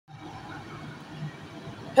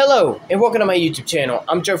Hello, and welcome to my YouTube channel.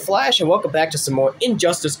 I'm Joe Flash, and welcome back to some more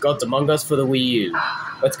Injustice Gods Among Us for the Wii U.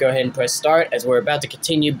 Let's go ahead and press start, as we're about to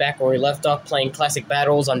continue back where we left off, playing classic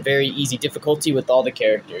battles on very easy difficulty with all the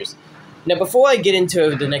characters. Now, before I get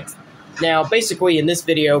into the next... Now, basically, in this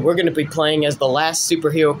video, we're going to be playing as the last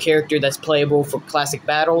superhero character that's playable for classic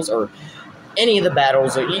battles, or any of the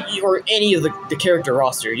battles, or any of the character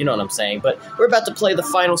roster, you know what I'm saying. But we're about to play the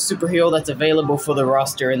final superhero that's available for the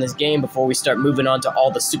roster in this game before we start moving on to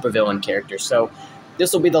all the supervillain characters. So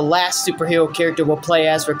this will be the last superhero character we'll play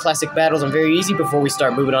as for classic battles and very easy before we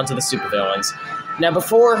start moving on to the supervillains. Now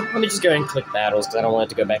let me just go ahead and click battles because I don't want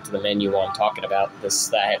to go back to the menu while I'm talking about this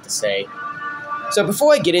that I have to say. So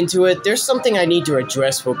before I get into it, there's something I need to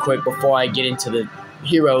address real quick before I get into the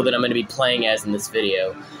hero that I'm going to be playing as in this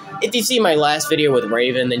video. If you see my last video with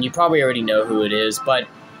Raven, then you probably already know who it is, but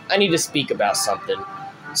I need to speak about something.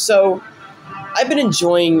 So, I've been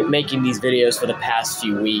enjoying making these videos for the past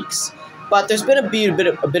few weeks, but there's been a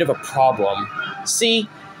bit of a problem. See,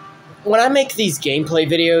 when I make these gameplay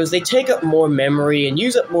videos, they take up more memory and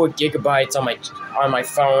use up more gigabytes on my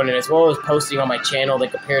phone, and as well as posting on my channel than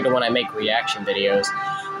compared to when I make reaction videos.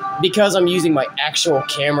 Because I'm using my actual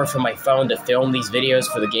camera from my phone to film these videos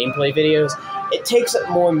for the gameplay videos, it takes up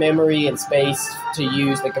more memory and space to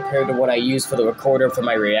use than compared to what I use for the recorder for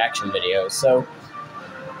my reaction videos. So,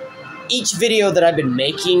 each video that I've been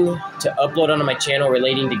making to upload onto my channel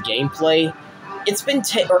relating to gameplay,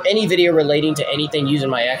 or any video relating to anything using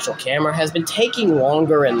my actual camera, has been taking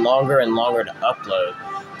longer and longer and longer to upload.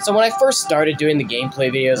 So when I first started doing the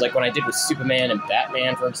gameplay videos, like when I did with Superman and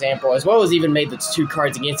Batman, for example, as well as even made the 2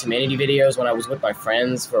 Cards Against Humanity videos when I was with my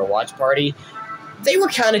friends for a watch party, they were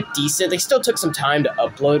kind of decent. They still took some time to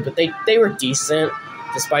upload, but they were decent,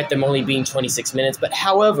 despite them only being 26 minutes. But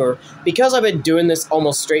however, because I've been doing this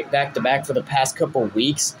almost straight back-to-back for the past couple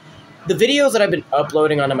weeks, the videos that I've been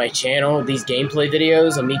uploading onto my channel, these gameplay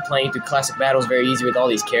videos of me playing through classic battles very easy with all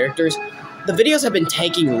these characters, the videos have been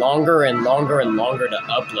taking longer and longer and longer to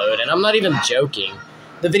upload, and I'm not even joking.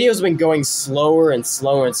 The videos have been going slower and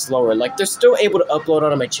slower and slower. Like, they're still able to upload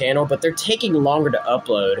onto my channel, but they're taking longer to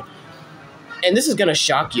upload. And this is going to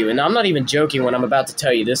shock you, and I'm not even joking when I'm about to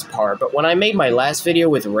tell you this part, but when I made my last video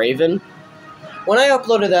with Raven, when I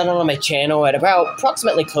uploaded that on my channel at about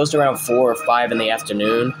approximately close to around 4 or 5 in the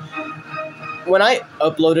afternoon, when I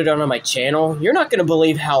uploaded it onto my channel, you're not going to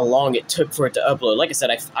believe how long it took for it to upload. Like I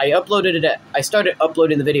said, I started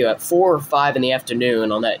uploading the video at 4 or 5 in the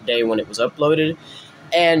afternoon on that day when it was uploaded,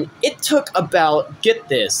 and it took about, get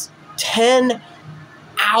this, 10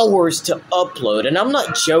 hours to upload, and I'm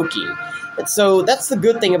not joking. And so that's the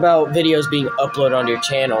good thing about videos being uploaded onto your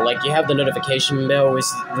channel. Like, you have the notification bell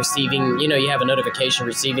receiving, you have a notification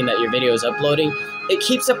receiving that your video is uploading. It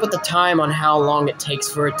keeps up with the time on how long it takes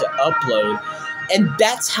for it to upload. And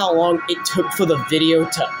that's how long it took for the video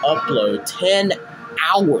to upload, 10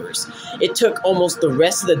 hours. It took almost the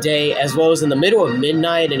rest of the day, as well as in the middle of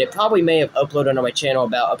midnight, and it probably may have uploaded on my channel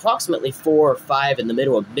about approximately 4 or 5 in the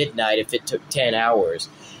middle of midnight if it took 10 hours.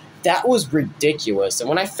 That was ridiculous, and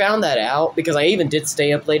when I found that out, because I even did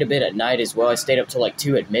stay up late a bit at night as well, I stayed up till like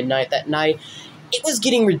 2 at midnight that night, it was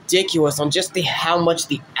getting ridiculous on just how much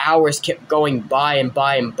the hours kept going by and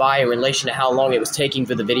by and by in relation to how long it was taking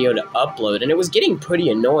for the video to upload, and it was getting pretty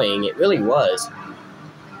annoying, it really was.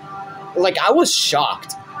 Like, I was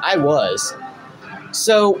shocked. I was.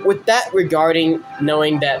 So, with that regarding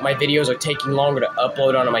knowing that my videos are taking longer to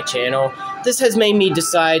upload onto my channel, this has made me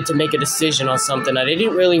decide to make a decision on something that I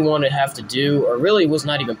didn't really want to have to do, or really was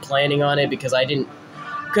not even planning on it, because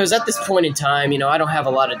at this point in time, I don't have a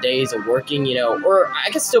lot of days of working, or I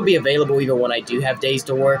can still be available even when I do have days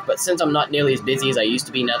to work, but since I'm not nearly as busy as I used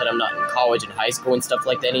to be now that I'm not in college and high school and stuff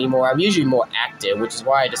like that anymore, I'm usually more active, which is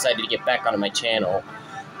why I decided to get back onto my channel.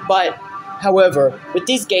 But however, with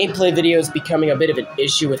these gameplay videos becoming a bit of an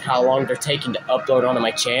issue with how long they're taking to upload onto my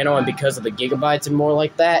channel, and because of the gigabytes and more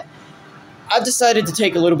like that, I've decided to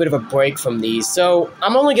take a little bit of a break from these. So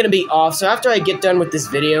I'm only going to be off, so after I get done with this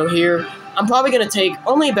video here, I'm probably going to take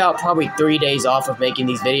only about 3 days off of making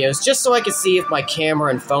these videos, just so I can see if my camera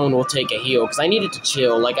and phone will take a heel, because I need it to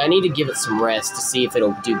chill. Like, I need to give it some rest to see if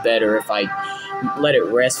it'll do better if I let it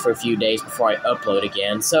rest for a few days before I upload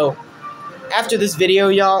again. So after this video,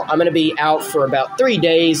 y'all, I'm going to be out for about 3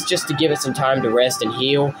 days just to give it some time to rest and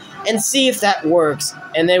heal and see if that works.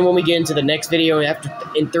 And then when we get into the next video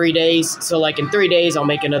in 3 days, so like in 3 days, I'll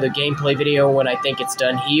make another gameplay video when I think it's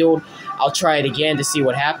done healed. I'll try it again to see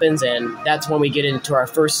what happens, and that's when we get into our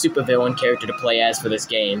first supervillain character to play as for this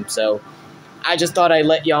game. So I just thought I'd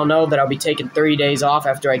let y'all know that I'll be taking 3 days off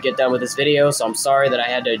after I get done with this video, so I'm sorry that I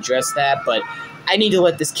had to address that, but I need to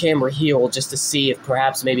let this camera heal just to see if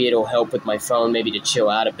perhaps maybe it'll help with my phone, maybe to chill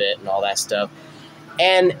out a bit and all that stuff.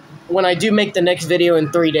 And when I do make the next video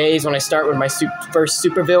in 3 days, when I start with my first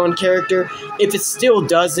supervillain character, if it still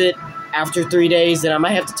does it after 3 days, then I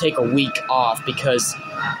might have to take a week off because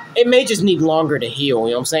it may just need longer to heal, you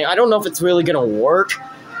know what I'm saying? I don't know if it's really going to work,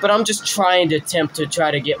 but I'm just trying to attempt to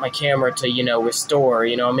try to get my camera to, you know, restore,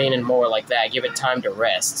 you know what I mean, and more like that, give it time to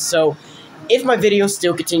rest. So if my video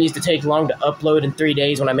still continues to take long to upload in 3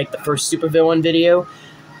 days when I make the first supervillain video,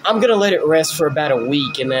 I'm going to let it rest for about a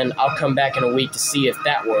week, and then I'll come back in a week to see if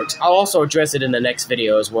that works. I'll also address it in the next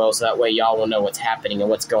video as well, so that way y'all will know what's happening and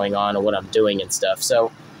what's going on and what I'm doing and stuff.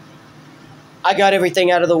 So I got everything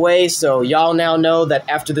out of the way, so y'all now know that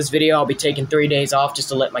after this video, I'll be taking 3 days off just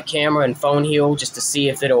to let my camera and phone heal, just to see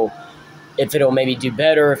if it'll maybe do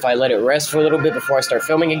better if I let it rest for a little bit before I start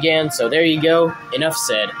filming again. So there you go. Enough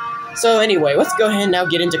said. So anyway, let's go ahead and now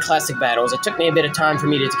get into classic battles. It took me a bit of time for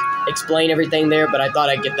me to explain everything there, but I thought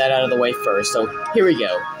I'd get that out of the way first. So here we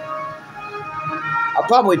go. I'll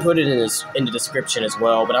probably put it in the description as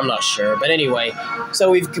well, but I'm not sure. But anyway, so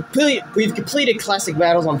we've completed classic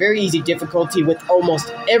battles on very easy difficulty with almost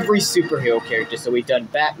every superhero character. So we've done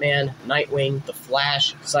Batman, Nightwing, The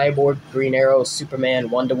Flash, Cyborg, Green Arrow, Superman,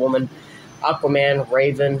 Wonder Woman, Aquaman,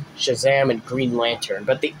 Raven, Shazam, and Green Lantern.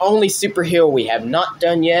 But the only superhero we have not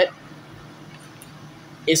done yet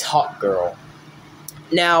is Hawkgirl.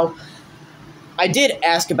 Now, I did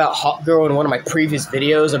ask about Hawkgirl in one of my previous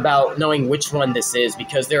videos about knowing which one this is,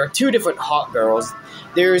 because there are two different Hawkgirls.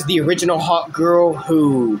 There's the original Hawkgirl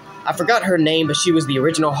who, I forgot her name, but she was the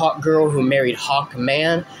original Hawkgirl who married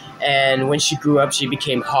Hawkman, and when she grew up she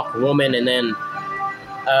became Hawkwoman, and then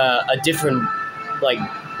a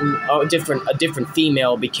different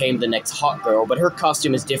female became the next Hawkgirl, but her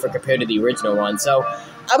costume is different compared to the original one. So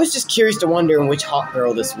I was just curious to wonder which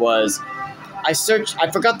Hawkgirl this was. I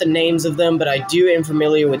forgot the names of them, but I am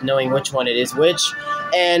familiar with knowing which one it is which.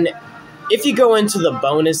 And if you go into the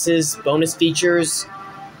bonus features,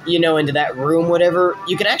 you know, into that room, whatever,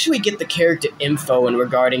 you can actually get the character info and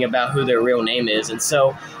regarding about who their real name is. And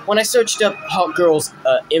so when I searched up Hawkgirl's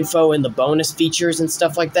info in the bonus features and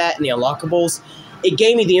stuff like that, and the unlockables, it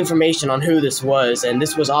gave me the information on who this was, and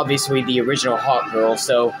this was obviously the original Hawkgirl.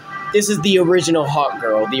 So this is the original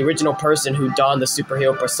Hawkgirl, the original person who donned the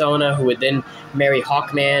superhero persona, who would then marry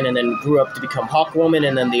Hawkman, and then grew up to become Hawkwoman,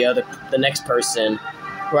 and then the next person,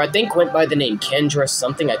 who I think went by the name Kendra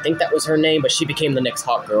something, I think that was her name, but she became the next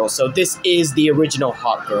Hawkgirl. So this is the original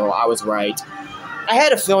Hawkgirl, I was right. I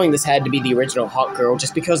had a feeling this had to be the original Hawkgirl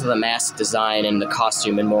just because of the mask design and the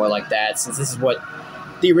costume and more like that, since this is what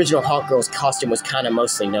the original Hawkgirl's costume was kind of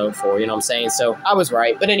mostly known for, you know what I'm saying? So I was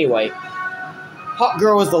right. But anyway,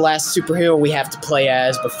 Hawkgirl is the last superhero we have to play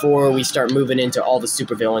as before we start moving into all the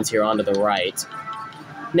supervillains here onto the right.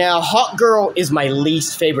 Now, Hawkgirl is my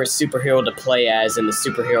least favorite superhero to play as in the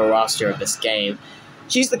superhero roster of this game.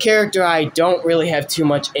 She's the character I don't really have too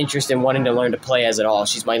much interest in wanting to learn to play as at all.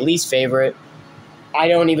 She's my least favorite. I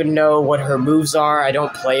don't even know what her moves are. I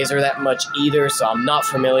don't play as her that much either, so I'm not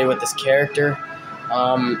familiar with this character.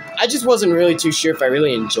 I just wasn't really too sure if I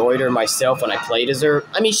really enjoyed her myself when I played as her.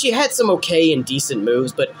 I mean, she had some okay and decent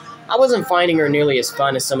moves, but I wasn't finding her nearly as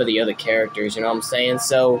fun as some of the other characters, you know what I'm saying?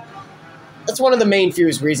 So that's one of the main few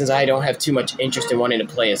reasons I don't have too much interest in wanting to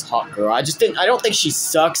play as Hawkgirl. I don't think she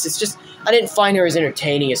sucks. It's just I didn't find her as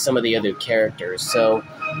entertaining as some of the other characters. So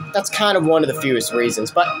that's kind of one of the fewest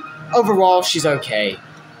reasons. But overall, she's okay.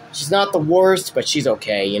 She's not the worst, but she's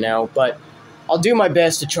okay, you know? But I'll do my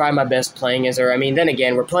best to try my best playing as her. I mean, then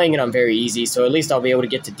again, we're playing it on very easy, so at least I'll be able to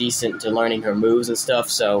get to learning her moves and stuff,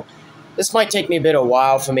 so this might take me a bit of a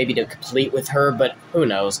while for maybe to complete with her, but who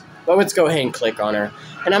knows. But let's go ahead and click on her.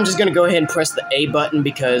 And I'm just going to go ahead and press the A button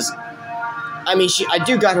because, I mean, I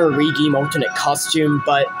do got her Regime alternate costume,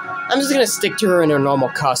 but I'm just going to stick to her in her normal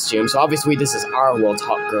costume, so obviously this is our world's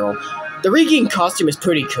Hawkgirl. The Regime costume is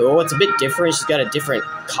pretty cool. It's a bit different. She's got a different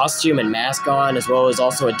costume and mask on, as well as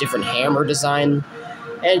also a different hammer design.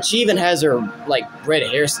 And she even has her, like, red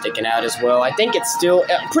hair sticking out as well. I'm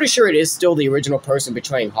pretty sure it is still the original person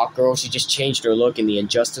portraying Hawkgirl. She just changed her look in the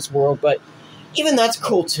Injustice world, but even that's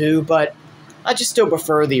cool too, but I just still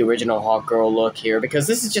prefer the original Hawkgirl look here, because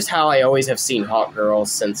this is just how I always have seen Hawkgirl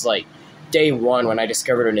since, like, day one when I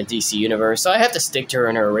discovered her in the DC universe, so I have to stick to her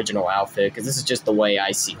in her original outfit, because this is just the way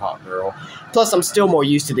I see Hawkgirl. Plus, I'm still more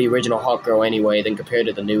used to the original Hawkgirl anyway than compared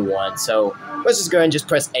to the new one, so let's just go ahead and just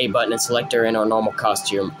press A button and select her in our normal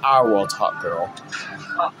costume, our world's Hawkgirl.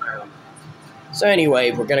 So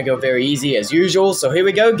anyway, we're gonna go very easy as usual, so here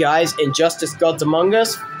we go, guys. Injustice Gods Among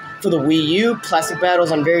Us for the Wii U, classic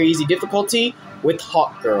battles on very easy difficulty. with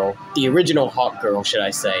Hawkgirl. The original Hawkgirl, should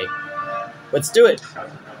I say. Let's do it.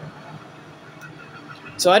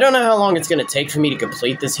 So I don't know how long it's going to take for me to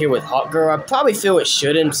complete this here with Hawkgirl. I probably feel it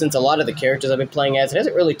shouldn't, since a lot of the characters I've been playing as, it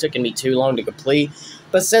hasn't really taken me too long to complete.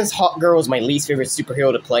 But since Hawkgirl is my least favorite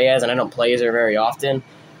superhero to play as, and I don't play as her very often,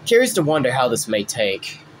 curious to wonder how this may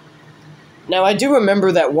take. Now, I do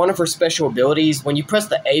remember that one of her special abilities, when you press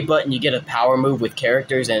the A button, you get a power move with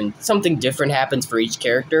characters, and something different happens for each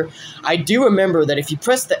character. I do remember that if you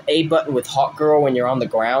press the A button with Hawkgirl when you're on the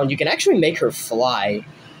ground, you can actually make her fly.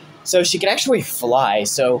 So she can actually fly,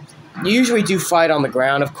 so you usually do fight on the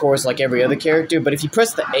ground, of course, like every other character, but if you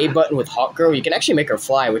press the A button with Hawkgirl, you can actually make her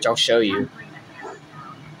fly, which I'll show you.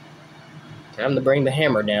 Time to bring the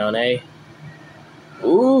hammer down, eh?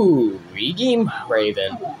 Ooh, Redeem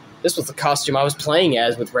Raven. This was the costume I was playing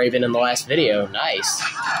as with Raven in the last video. Nice.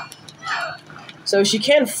 So she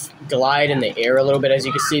can glide in the air a little bit, as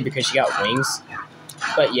you can see, because she got wings.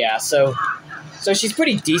 But yeah, so she's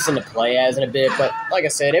pretty decent to play as in a bit, but like I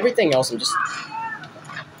said, everything else I'm just...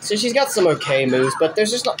 So she's got some okay moves, but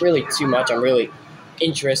there's just not really too much I'm really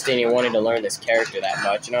interested in wanting to learn this character that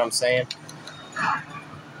much, you know what I'm saying?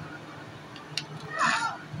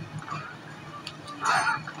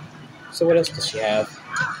 So what else does she have?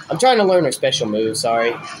 I'm trying to learn her special move,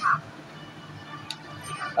 sorry.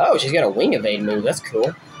 Oh, she's got a wing evade move, that's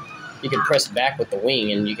cool. You can press back with the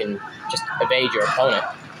wing and you can just evade your opponent.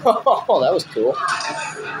 Oh, that was cool.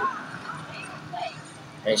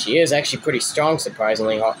 And she is actually pretty strong,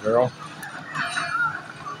 surprisingly, Hawkgirl.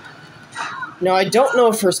 Now, I don't know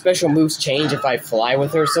if her special moves change if I fly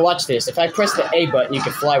with her, so watch this. If I press the A button, you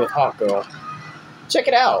can fly with Hawkgirl. Check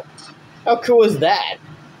it out. How cool is that?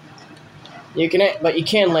 But you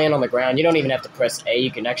can land on the ground. You don't even have to press A.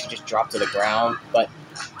 You can actually just drop to the ground. But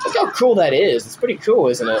look how cool that is. It's pretty cool,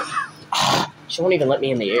 isn't it? She won't even let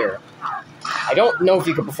me in the air. I don't know if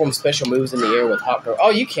you can perform special moves in the air with Hawkgirl. Oh,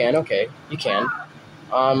 you can. Okay, you can.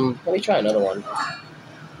 Let me try another one.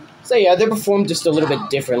 So yeah, they're performed just a little bit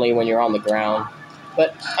differently when you're on the ground.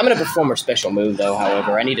 But I'm going to perform her special move, though,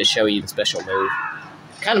 however. I need to show you the special move.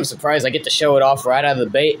 Kind of surprised I get to show it off right out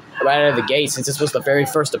of the gate, since this was the very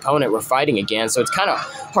first opponent we're fighting against. So it's kind of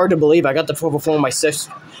hard to believe I got to perform my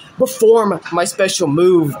special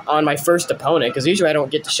move on my first opponent, because usually I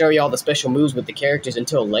don't get to show you all the special moves with the characters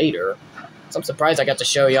until later. So I'm surprised I got to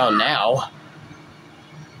show y'all now.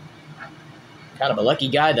 Kind of a lucky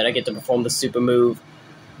guy that I get to perform the super move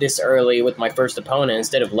this early with my first opponent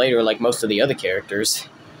instead of later like most of the other characters.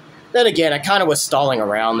 Then again, I kind of was stalling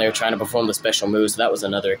around there trying to perform the special moves, so that was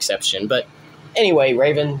another exception. But anyway,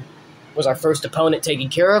 Raven was our first opponent taken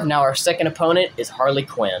care of. Now our second opponent is Harley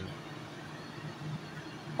Quinn.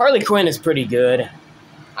 Harley Quinn is pretty good.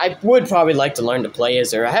 I would probably like to learn to play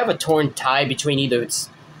as her. I have a torn tie between either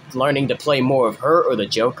learning to play more of her or the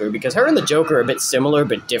Joker, because her and the Joker are a bit similar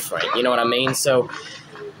but different, you know what I mean? So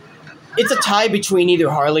it's a tie between either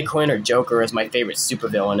Harley Quinn or Joker as my favorite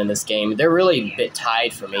supervillain in this game. They're really a bit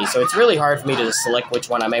tied for me, so it's really hard for me to select which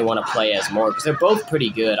one I may want to play as more, because they're both pretty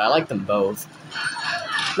good. I like them both.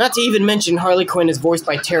 Not to even mention Harley Quinn is voiced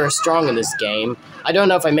by Tara Strong in this game. I don't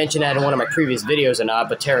know if I mentioned that in one of my previous videos or not,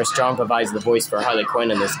 but Tara Strong provides the voice for Harley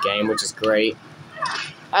Quinn in this game, which is great.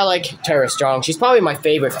 I like Tara Strong. She's probably my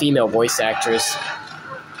favorite female voice actress.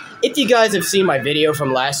 If you guys have seen my video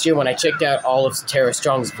from last year when I checked out all of Tara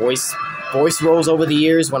Strong's voice roles over the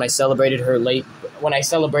years, when I celebrated her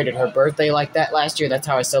birthday like that last year, that's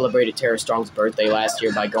how I celebrated Tara Strong's birthday last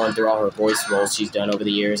year, by going through all her voice roles she's done over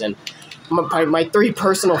the years. And my three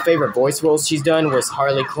personal favorite voice roles she's done was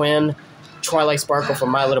Harley Quinn, Twilight Sparkle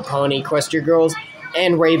from My Little Pony, Equestria Girls,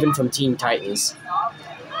 and Raven from Teen Titans.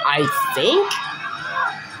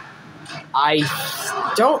 I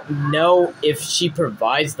don't know if she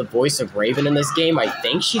provides the voice of Raven in this game. I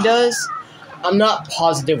think she does. I'm not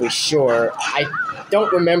positively sure. I don't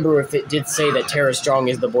remember if it did say that Tara Strong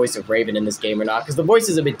is the voice of Raven in this game or not, because the voice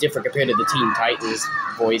is a bit different compared to the Teen Titans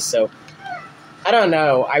voice, so I don't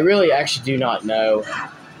know. I really actually do not know.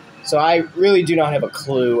 So I really do not have a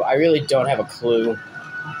clue. I really don't have a clue.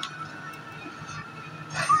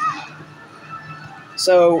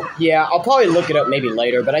 So, yeah, I'll probably look it up maybe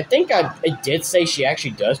later, but I think it did say she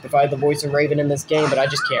actually does provide the voice of Raven in this game, but I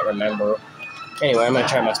just can't remember. Anyway, I'm going to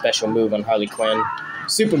try my special move on Harley Quinn.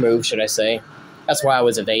 Super move, should I say. That's why I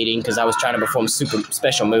was evading, because I was trying to perform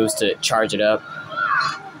special moves to charge it up.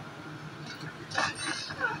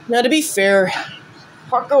 Now, to be fair,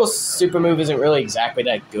 Hawkgirl's super move isn't really exactly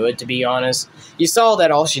that good, to be honest. You saw that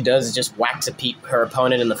all she does is just whacks her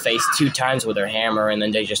opponent in the face 2 times with her hammer, and then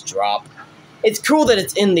they just drop. It's cool that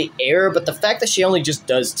it's in the air, but the fact that she only just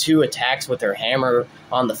does 2 attacks with her hammer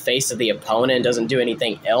on the face of the opponent and doesn't do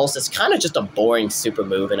anything else, it's kind of just a boring super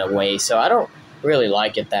move in a way, so I don't really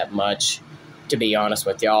like it that much, to be honest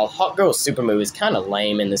with y'all. Hawkgirl's super move is kind of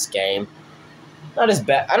lame in this game. Not as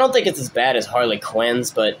bad. I don't think it's as bad as Harley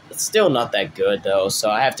Quinn's, but it's still not that good, though,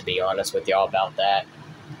 so I have to be honest with y'all about that.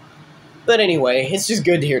 But anyway, it's just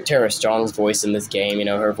good to hear Tara Strong's voice in this game, you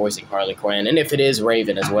know, her voicing Harley Quinn, and if it is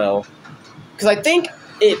Raven as well. Because I think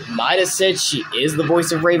it might have said she is the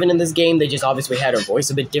voice of Raven in this game. They just obviously had her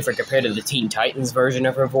voice a bit different compared to the Teen Titans version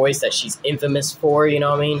of her voice that she's infamous for, you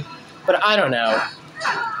know what I mean? But I don't know.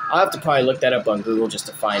 I'll have to probably look that up on Google just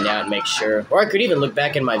to find out and make sure. Or I could even look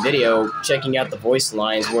back in my video, checking out the voice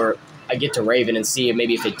lines where I get to Raven and see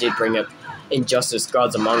maybe if it did bring up Injustice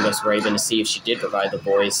Gods Among Us Raven to see if she did provide the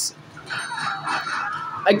voice.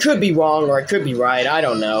 I could be wrong or I could be right. I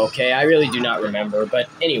don't know, okay? I really do not remember. But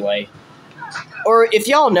anyway. Or if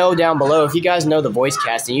y'all know down below, if you guys know the voice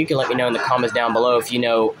casting, you can let me know in the comments down below if you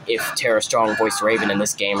know if Tara Strong voiced Raven in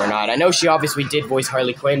this game or not. I know she obviously did voice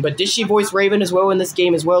Harley Quinn, but did she voice Raven as well in this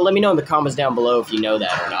game as well? Let me know in the comments down below if you know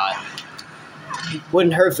that or not.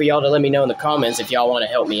 Wouldn't hurt for y'all to let me know in the comments if y'all want to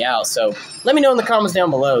help me out. So let me know in the comments down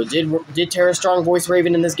below. Did Tara Strong voice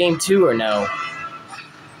Raven in this game too or no?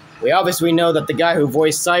 We obviously know that the guy who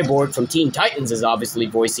voiced Cyborg from Teen Titans is obviously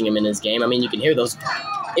voicing him in this game. I mean, you can hear those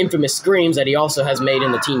infamous screams that he also has made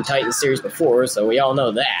in the Teen Titans series before, so we all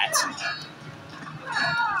know that.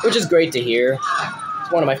 Which is great to hear.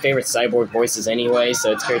 It's one of my favorite Cyborg voices anyway,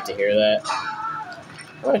 so it's great to hear that.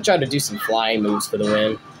 I'm going to try to do some flying moves for the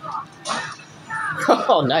win.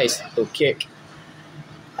 Oh, nice. Little kick.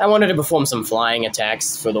 I wanted to perform some flying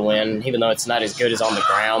attacks for the win, even though it's not as good as on the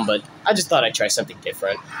ground, but I just thought I'd try something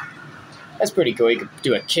different. That's pretty cool. You could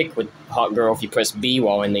do a kick with Hawkgirl if you press B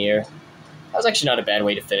while in the air. That was actually not a bad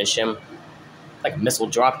way to finish him. Like a missile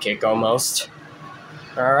drop kick, almost.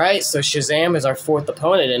 Alright, so Shazam is our 4th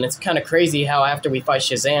opponent, and it's kind of crazy how after we fight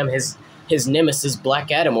Shazam, his nemesis,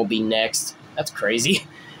 Black Adam, will be next. That's crazy.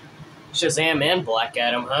 Shazam and Black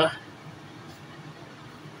Adam, huh?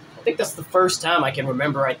 I think that's the first time I can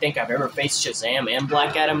remember I've ever faced Shazam and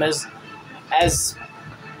Black Adam as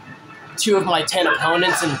 2 of my 10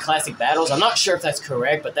 opponents in classic battles. I'm not sure if that's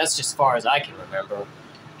correct, but that's just as far as I can remember.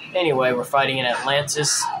 Anyway, we're fighting in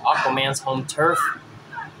Atlantis, Aquaman's home turf.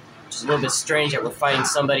 Which is a little bit strange that we're fighting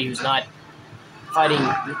somebody who's not fighting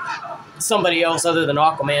somebody else other than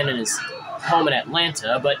Aquaman in his home in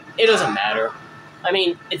Atlanta, but it doesn't matter. I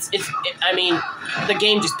mean, the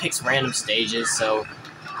game just picks random stages, so.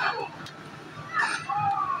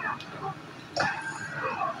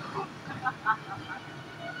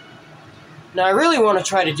 Now, I really want to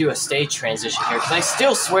try to do a stage transition here, because I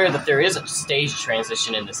still swear that there is a stage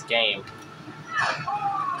transition in this game.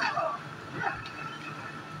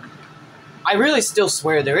 I really still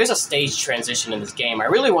swear there is a stage transition in this game. I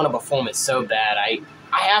really want to perform it so bad. I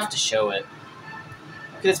have to show it.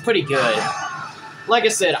 Because it's pretty good. Like I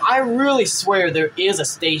said, I really swear there is a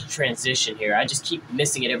stage transition here. I just keep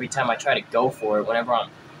missing it every time I try to go for it whenever I'm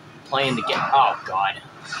playing the game. Oh, God.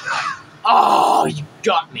 Oh, you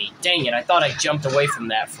got me. Dang it. I thought I jumped away from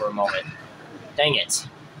that for a moment. Dang it.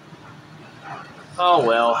 Oh,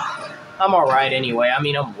 well. I'm alright anyway. I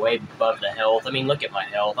mean, I'm way above the health. I mean, look at my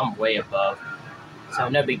health. I'm way above. So,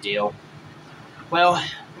 no big deal. Well,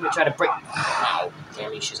 let me try to break... Ow.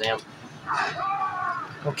 Damn you, Shazam.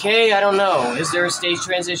 Okay, I don't know. Is there a stage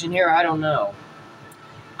transition here? I don't know.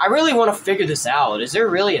 I really want to figure this out. Is there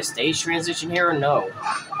really a stage transition here or no?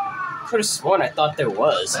 I could have sworn I thought there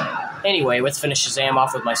was. Anyway, let's finish Shazam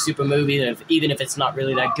off with my super move, even if it's not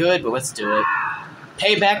really that good, but let's do it.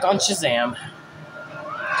 Payback on Shazam.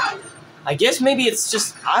 I guess maybe it's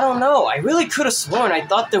just, I don't know. I really could have sworn I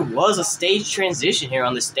thought there was a stage transition here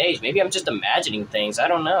on the stage. Maybe I'm just imagining things. I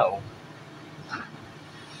don't know.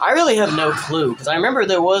 I really have no clue, because I remember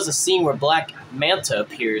there was a scene where Black Manta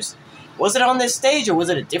appears. Was it on this stage, or was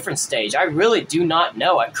it a different stage? I really do not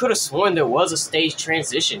know. I could have sworn there was a stage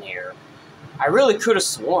transition here. I really could have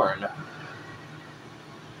sworn.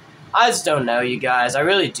 I just don't know, you guys. I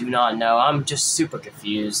really do not know. I'm just super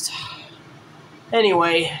confused.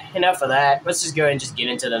 Anyway, enough of that. Let's just go ahead and just get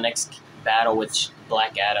into the next battle with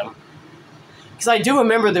Black Adam. Because I do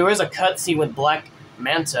remember there was a cutscene with Black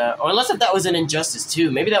Manta, or unless if that was in Injustice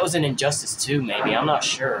 2. Maybe that was in Injustice 2, maybe. I'm not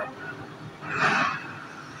sure.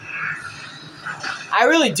 I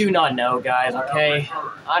really do not know, guys, okay?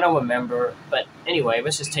 I don't remember. But anyway,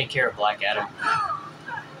 let's just take care of Black Adam.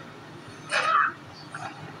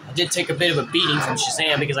 I did take a bit of a beating from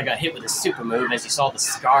Shazam because I got hit with a super move, as you saw the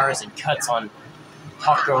scars and cuts on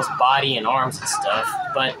Hawkgirl's body and arms and stuff,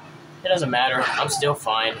 but It doesn't matter. I'm still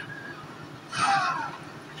fine.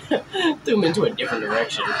 Threw him into a different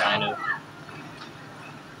direction, kind of.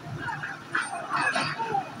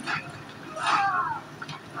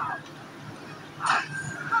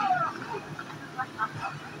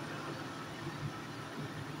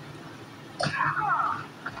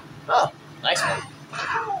 Oh, nice one.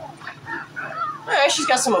 Alright, she's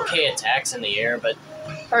got some okay attacks in the air, but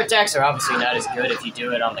her attacks are obviously not as good if you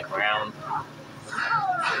do it on the ground.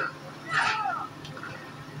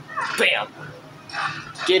 Bam!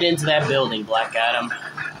 Get into that building, Black Adam.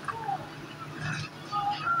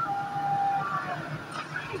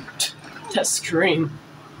 That scream.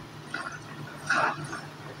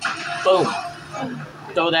 Boom.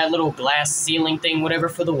 Throw that little glass ceiling thing, whatever,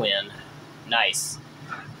 for the win. Nice.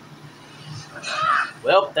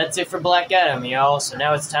 Well, that's it for Black Adam, y'all. So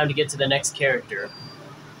now it's time to get to the next character.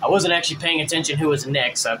 I wasn't actually paying attention who was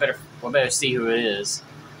next, so we better see who it is.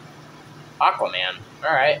 Aquaman.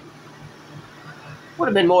 Alright. Would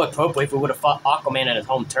have been more appropriate if we would have fought Aquaman at his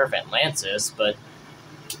home turf, Atlantis, but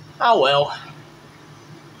oh well.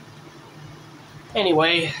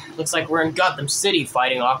 Anyway, looks like we're in Gotham City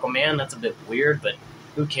fighting Aquaman. That's a bit weird, but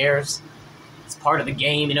who cares? It's part of the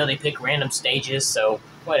game, you know, they pick random stages, so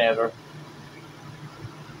whatever.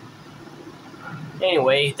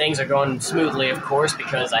 Anyway, things are going smoothly, of course,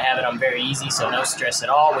 because I have it on very easy, so no stress at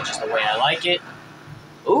all, which is the way I like it.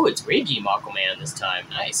 Ooh, it's Regime Aquaman this time.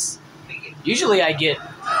 Nice. Usually I get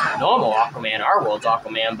normal Aquaman, our world's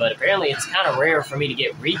Aquaman, but apparently it's kind of rare for me to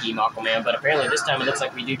get Regime Aquaman, but apparently this time it looks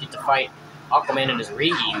like we do get to fight Aquaman in his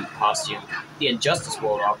Regime costume. The Injustice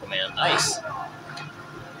World Aquaman. Nice.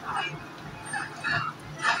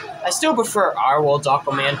 I still prefer our world's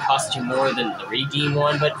Aquaman costume more than the Regime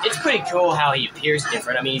one, but it's pretty cool how he appears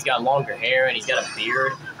different. I mean, he's got longer hair and he's got a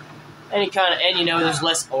beard. And you know, there's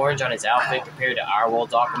less orange on his outfit compared to our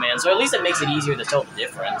world's Aquaman, so at least it makes it easier to tell the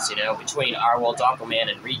difference, you know, between our world's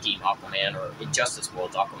Aquaman and Regime Aquaman, or Injustice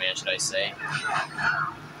World's Aquaman, should I say.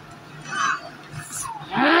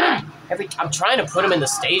 I'm trying to put him in the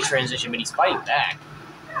stage transition, but he's fighting back.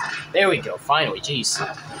 There we go, finally, jeez.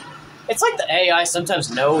 It's like the AI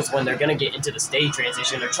sometimes knows when they're going to get into the stage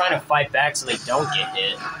transition. They're trying to fight back so they don't get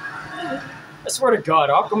hit. I swear to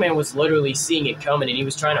God, Aquaman was literally seeing it coming, and he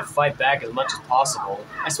was trying to fight back as much as possible.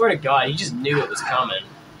 I swear to God, he just knew it was coming.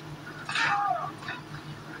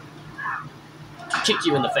 Kick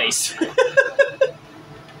you in the face.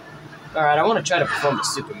 Alright, I want to try to perform the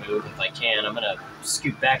super move if I can. I'm going to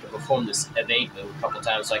scoot back and perform this evade move a couple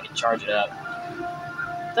times so I can charge it up.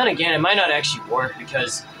 Then again, it might not actually work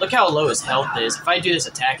because look how low his health is. If I do this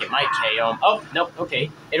attack, it might KO him. Oh, nope,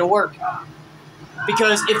 okay. It'll work.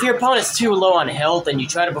 Because if your opponent's too low on health and you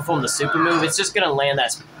try to perform the super move, it's just going to land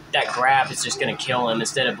that grab. It's just going to kill him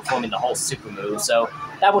instead of performing the whole super move. So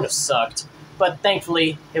that would have sucked. But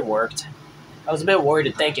thankfully, it worked. I was a bit worried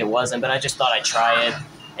to think it wasn't, but I just thought I'd try it.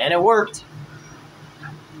 And it worked.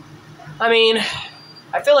 I mean,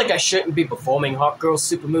 I feel like I shouldn't be performing Hawkgirl's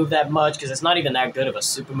super move that much because it's not even that good of a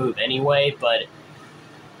super move anyway, but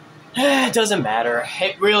it doesn't matter.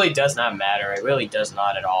 It really does not matter. It really does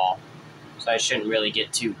not at all. So I shouldn't really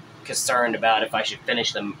get too concerned about if I should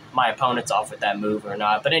finish my opponents off with that move or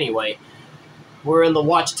not. But anyway, we're in the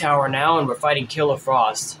Watchtower now and we're fighting Killer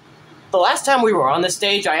Frost. The last time we were on this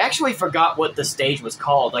stage, I actually forgot what the stage was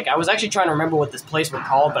called. Like, I was actually trying to remember what this place was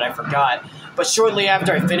called, but I forgot. But shortly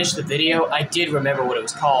after I finished the video, I did remember what it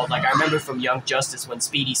was called. Like, I remember from Young Justice when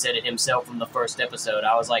Speedy said it himself from the first episode.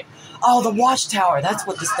 I was like, oh, the Watchtower, that's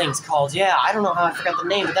what this thing's called. Yeah, I don't know how I forgot the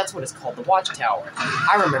name, but that's what it's called, the Watchtower.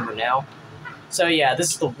 I remember now. So yeah,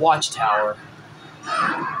 this is the Watchtower.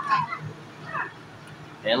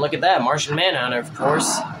 And look at that, Martian Manhunter, of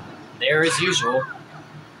course. There as usual.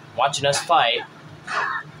 Watching us fight.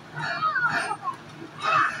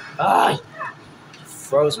 Ah, he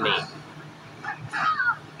froze me.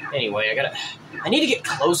 Anyway, I need to get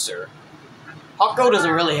closer. Hawkgirl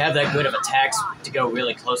doesn't really have that good of attacks to go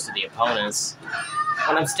really close to the opponents.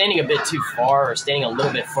 When I'm standing a bit too far or standing a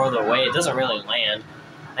little bit further away, it doesn't really land.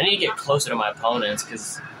 I need to get closer to my opponents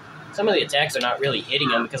because some of the attacks are not really hitting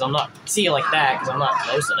them because I'm not, see it like that, because I'm not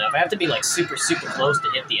close enough. I have to be like super, super close to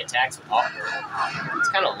hit the attacks with Hawkgirl. It's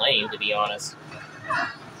kind of lame, to be honest.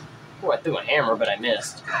 Oh, I threw a hammer, but I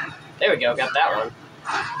missed. There we go, got that one.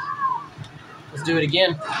 Let's do it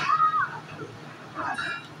again. Oh,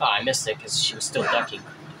 I missed it because she was still ducking.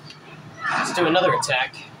 Let's do another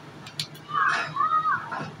attack.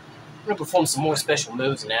 I'm going to perform some more special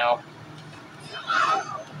moves now.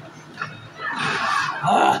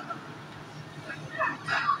 Ah!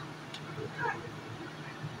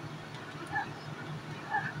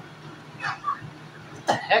 What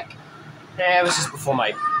the heck? it was just before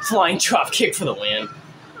my flying drop kick for the win.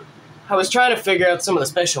 I was trying to figure out some of the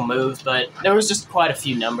special moves, but there was just quite a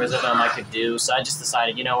few numbers of them I could do, so I just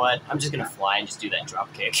decided, you know what, I'm just gonna fly and just do that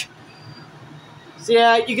drop kick. So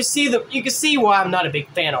yeah, you can see why I'm not a big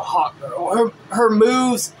fan of Hawkgirl. Her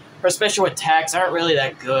moves, her special attacks aren't really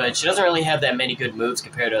that good. She doesn't really have that many good moves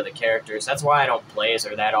compared to other characters. That's why I don't play as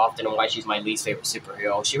her that often and why she's my least favorite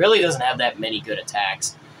superhero. She really doesn't have that many good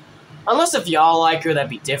attacks. Unless if y'all like her, that'd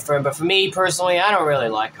be different. But for me, personally, I don't really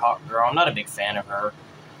like Hawkgirl. I'm not a big fan of her.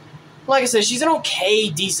 Like I said, she's an okay,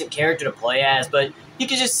 decent character to play as, but you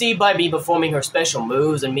can just see by me performing her special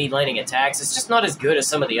moves and me landing attacks, it's just not as good as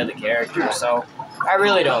some of the other characters, so I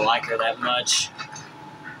really don't like her that much.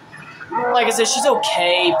 Like I said, she's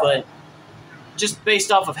okay, but just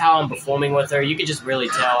based off of how I'm performing with her, you can just really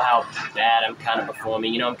tell how bad I'm kind of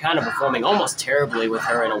performing. You know, I'm kind of performing almost terribly with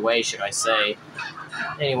her in a way, should I say.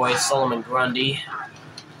 Anyway, Solomon Grundy,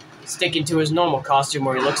 sticking to his normal costume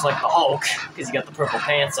where he looks like the Hulk, because he got the purple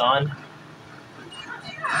pants on.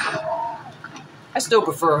 I still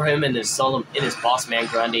prefer him in his Boss Man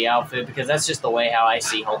Grundy outfit, because that's just the way how I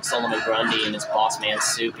see Hulk Solomon Grundy in his Boss Man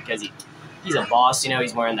suit, because he's a boss, you know,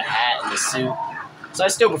 he's wearing the hat and the suit. So I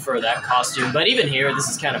still prefer that costume, but even here, this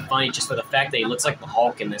is kind of funny just for the fact that he looks like the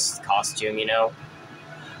Hulk in this costume, you know?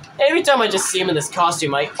 Every time I just see him in this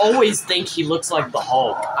costume, I always think he looks like the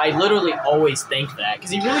Hulk. I literally always think that,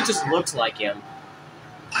 because he really just looks like him.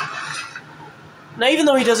 Now, even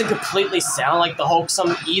though he doesn't completely sound like the Hulk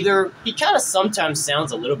he kind of sometimes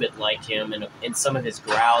sounds a little bit like him in some of his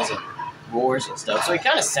growls and roars and stuff. So he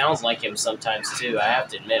kind of sounds like him sometimes, too. I have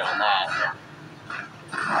to admit on that.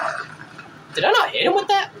 Did I not hit him with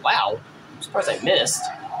that? Wow. I'm surprised I missed.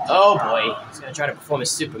 Oh, boy. He's going to try to perform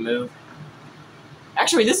his super move.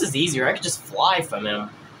 Actually, this is easier. I could just fly from him.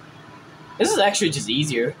 This is actually just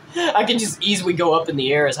easier. I can just easily go up in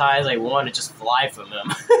the air as high as I want and just fly from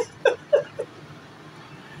him.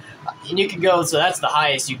 And you can go, so that's the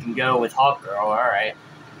highest you can go with Hawkgirl, alright.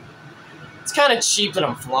 It's kind of cheap that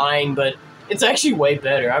I'm flying, but it's actually way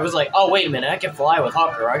better. I was like, oh, wait a minute, I can fly with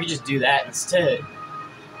Hawkgirl. I could just do that instead.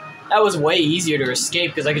 That was way easier to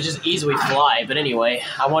escape because I could just easily fly. But anyway,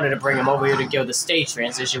 I wanted to bring him over here to go the stage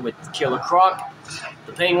transition with Killer Croc,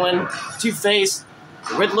 the Penguin, Two-Face,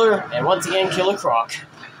 the Riddler, and once again, Killer Croc.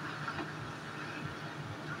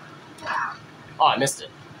 Oh, I missed it.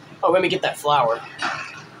 Oh, let me get that flower.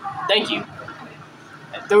 Thank you.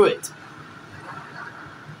 I threw it.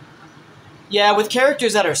 Yeah, with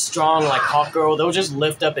characters that are strong like Hawkgirl, they'll just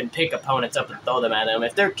lift up and pick opponents up and throw them at them.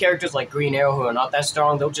 If they're characters like Green Arrow who are not that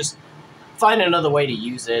strong, they'll just find another way to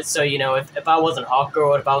use it. So, you know, if I wasn't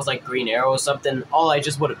Hawkgirl, if I was like Green Arrow or something, all I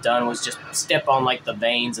just would have done was just step on like the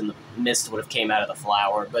veins and the mist would have came out of the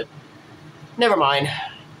flower. But never mind.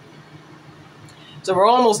 So we're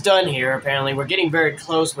almost done here, apparently. We're getting very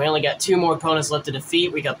close. We only got 2 more opponents left to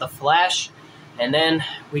defeat. We got the Flash, and then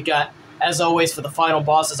we got, as always, for the final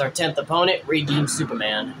boss as our 10th opponent, Redeemed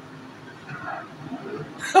Superman.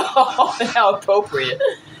 How appropriate.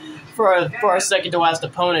 For our second to last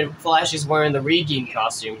opponent, Flash is wearing the Redeemed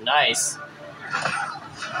costume. Nice.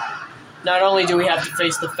 Not only do we have to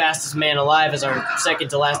face the fastest man alive as our second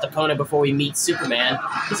to last opponent before we meet Superman,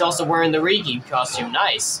 he's also wearing the Redeemed costume.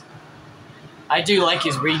 Nice. I do like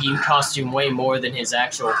his Redeemed costume way more than his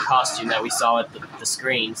actual costume that we saw at the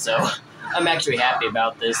screen, so I'm actually happy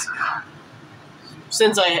about this.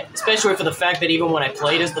 Especially for the fact that even when I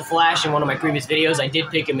played as the Flash in one of my previous videos, I did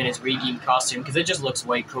pick him in his Redeemed costume because it just looks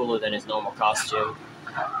way cooler than his normal costume.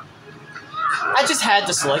 I just had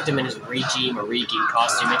to select him in his Redeemed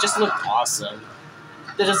costume. It just looked awesome.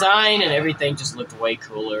 The design and everything just looked way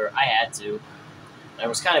cooler. I had to. I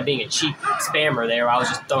was kind of being a cheap spammer there. I was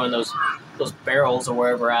just throwing those barrels or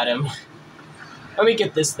wherever at him. Let me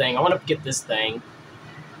get this thing. I want to get this thing.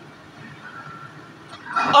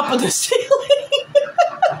 Up in the ceiling!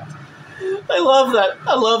 I love that.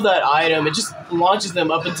 I love that item. It just launches them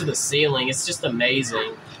up into the ceiling. It's just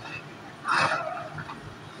amazing.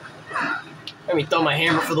 Let me throw my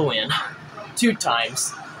hammer for the win. 2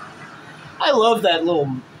 times. I love that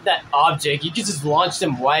object. You can just launch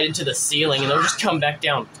them right into the ceiling and they'll just come back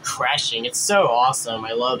down crashing. It's so awesome.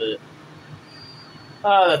 I love it.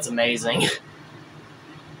 Oh, that's amazing.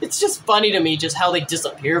 It's just funny to me just how they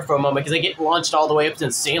disappear for a moment because they get launched all the way up to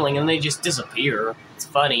the ceiling and they just disappear. It's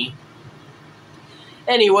funny.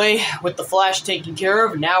 Anyway, with the Flash taken care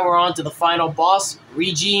of, now we're on to the final boss,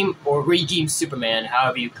 Redeemed Superman,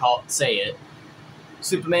 however you say it.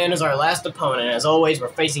 Superman is our last opponent. As always, we're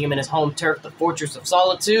facing him in his home turf, the Fortress of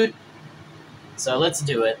Solitude. So let's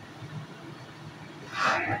do it.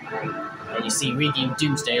 And you see Redeemed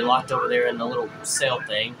Doomsday locked over there in the little sail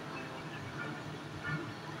thing.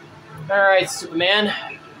 Alright, Superman.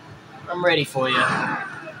 I'm ready for you.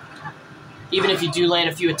 Even if you do land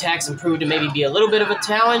a few attacks and prove to maybe be a little bit of a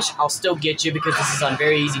challenge, I'll still get you because this is on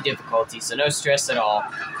very easy difficulty, so no stress at all.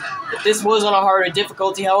 If this was on a harder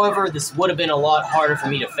difficulty, however, this would have been a lot harder for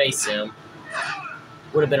me to face him.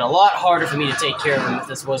 Would have been a lot harder for me to take care of him if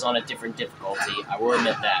this was on a different difficulty. I will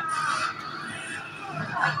admit that.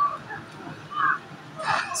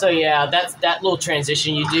 So yeah, that's that little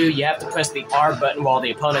transition you do. You have to press the R button while the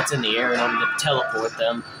opponent's in the air in order to teleport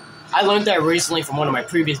them. I learned that recently from one of my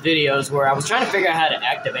previous videos where I was trying to figure out how to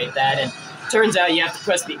activate that, and turns out you have to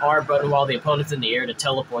press the R button while the opponent's in the air to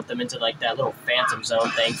teleport them into like that little phantom zone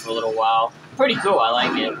thing for a little while. Pretty cool, I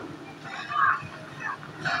like it.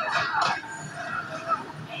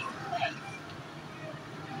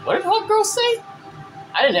 What did Hawkgirl say?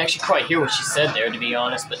 I didn't actually quite hear what she said there, to be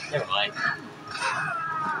honest, but never mind.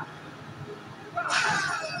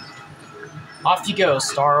 Off you go,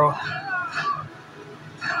 Starro.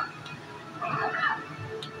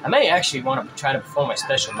 I may actually want to try to perform my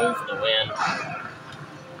special move for the win.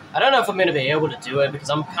 I don't know if I'm going to be able to do it because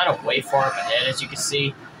I'm kind of way far up ahead, as you can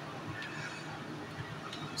see.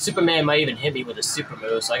 Superman might even hit me with a super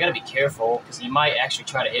move, so I got to be careful because he might actually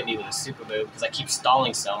try to hit me with a super move because I keep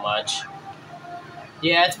stalling so much.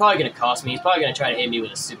 Yeah, it's probably going to cost me. He's probably going to try to hit me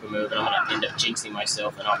with a super move, and I'm going to end up jinxing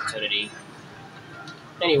myself an opportunity.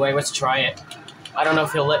 Anyway, let's try it. I don't know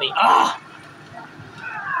if he'll let me. Ah!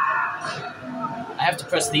 I have to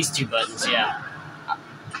press these two buttons, yeah.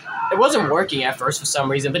 It wasn't working at first for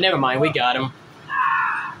some reason, but never mind, we got him.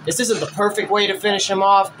 This isn't the perfect way to finish him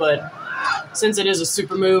off, but since it is a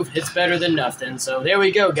super move, it's better than nothing. So there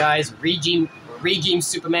we go, guys. Regime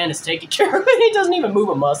Superman is taking care of it. He doesn't even move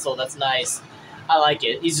a muscle. That's nice. I like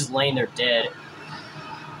it. He's just laying there dead.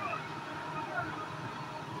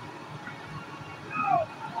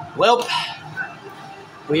 Well,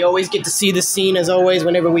 we always get to see this scene, as always,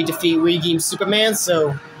 whenever we defeat Regime Superman,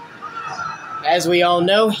 so as we all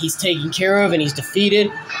know, he's taken care of and he's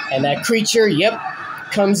defeated, and that creature, yep,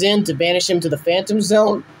 comes in to banish him to the Phantom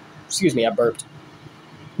Zone. Excuse me, I burped.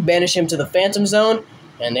 Banish him to the Phantom Zone,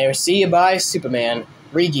 and there, see you bye, Superman.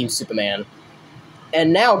 Regime Superman.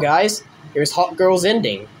 And now, guys, here's Hawkgirl's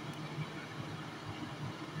ending.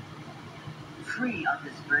 Free of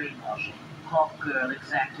his brainwashing, Hawkgirl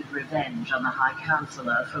exacted revenge on the High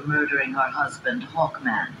Counselor for murdering her husband,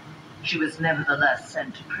 Hawkman. She was nevertheless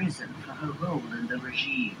sent to prison for her role in the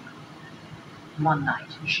regime. One night,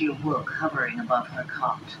 she awoke hovering above her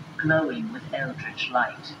cot, glowing with eldritch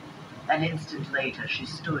light. An instant later, she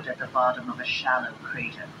stood at the bottom of a shallow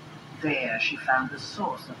crater. There, she found the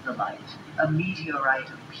source of the light, a meteorite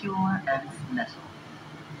of pure nth metal.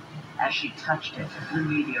 As she touched it, the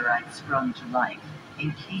meteorite sprung to life,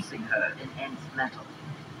 encasing her in nth metal.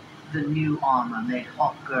 The new armor made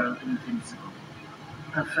Hawkgirl invincible.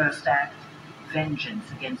 Her first act,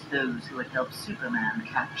 vengeance against those who had helped Superman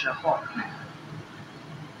capture Hawkman.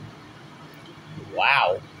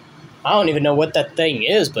 Wow. I don't even know what that thing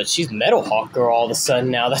is, but she's Metal Hawkgirl all of a sudden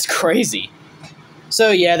now. That's crazy. So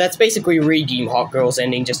yeah, that's basically Regime Hawkgirl's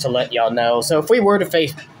ending, just to let y'all know. So if we were to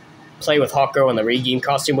play with Hawkgirl in the Regime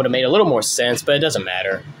costume, would have made a little more sense, but it doesn't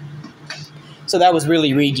matter. So that was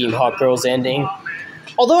really Regime Hawkgirl's ending.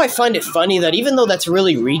 Although I find it funny that even though that's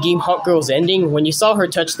really Regime Hawkgirl's ending, when you saw her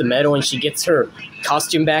touch the metal and she gets her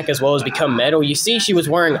costume back as well as become metal, you see she was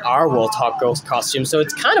wearing our world's Hawkgirl's costume, so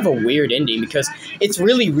it's kind of a weird ending because it's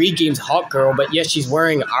really Regime's Hawkgirl, but yet she's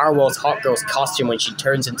wearing our world's Hawkgirl's costume when she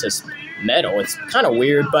turns into metal. It's kind of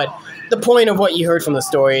weird, but the point of what you heard from the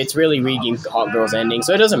story, it's really Regime Hawkgirl's ending,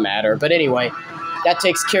 so it doesn't matter. But anyway, that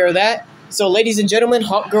takes care of that. So, ladies and gentlemen,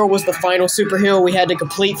 Hawkgirl was the final superhero we had to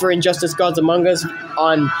complete for Injustice Gods Among Us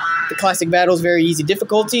on the Classic Battles Very Easy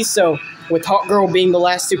difficulty. So, with Hawkgirl being the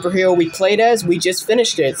last superhero we played as, we just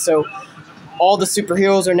finished it. So, all the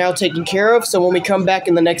superheroes are now taken care of. So, when we come back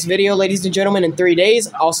in the next video, ladies and gentlemen, in 3 days,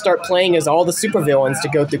 I'll start playing as all the supervillains to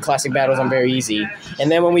go through Classic Battles on Very Easy. And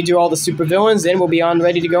then when we do all the supervillains, then we'll be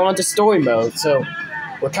ready to go on to story mode. So,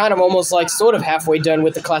 we're kind of almost like sort of halfway done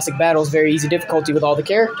with the Classic Battles Very Easy difficulty with all the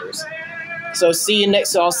characters. So I'll see you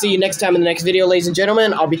next time in the next video, ladies and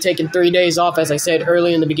gentlemen. I'll be taking 3 days off, as I said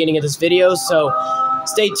earlier in the beginning of this video. So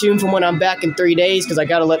stay tuned from when I'm back in 3 days, because I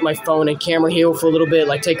got to let my phone and camera heal for a little bit,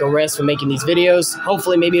 like take a rest from making these videos.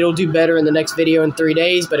 Hopefully, maybe it'll do better in the next video in 3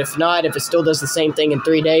 days. But if not, if it still does the same thing in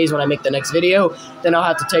 3 days when I make the next video, then I'll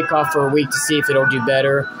have to take off for a week to see if it'll do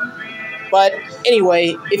better. But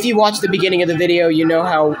anyway, if you watch the beginning of the video, you know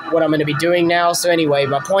what I'm going to be doing now. So anyway,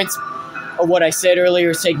 my points of what I said earlier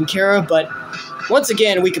is taken care of, but Once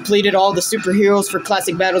again, we completed all the superheroes for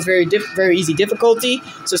Classic Battles very easy difficulty,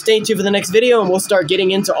 so stay tuned for the next video and we'll start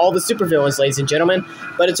getting into all the supervillains, ladies and gentlemen.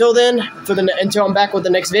 But until then, until I'm back with the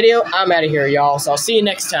next video, I'm out of here, y'all, so I'll see you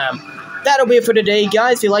next time. That'll be it for today,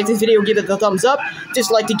 guys. If you like this video, give it a thumbs up.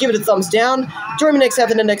 Dislike to give it a thumbs down. Join me next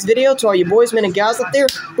time in the next video. To all you boys, men, and guys out there,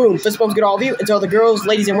 boom, fist bumps to all of you. And to all the girls,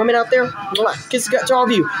 ladies, and women out there, mwah, kisses to all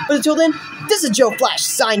of you. But until then, this is Joe Flash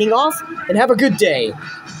signing off, and have a good day.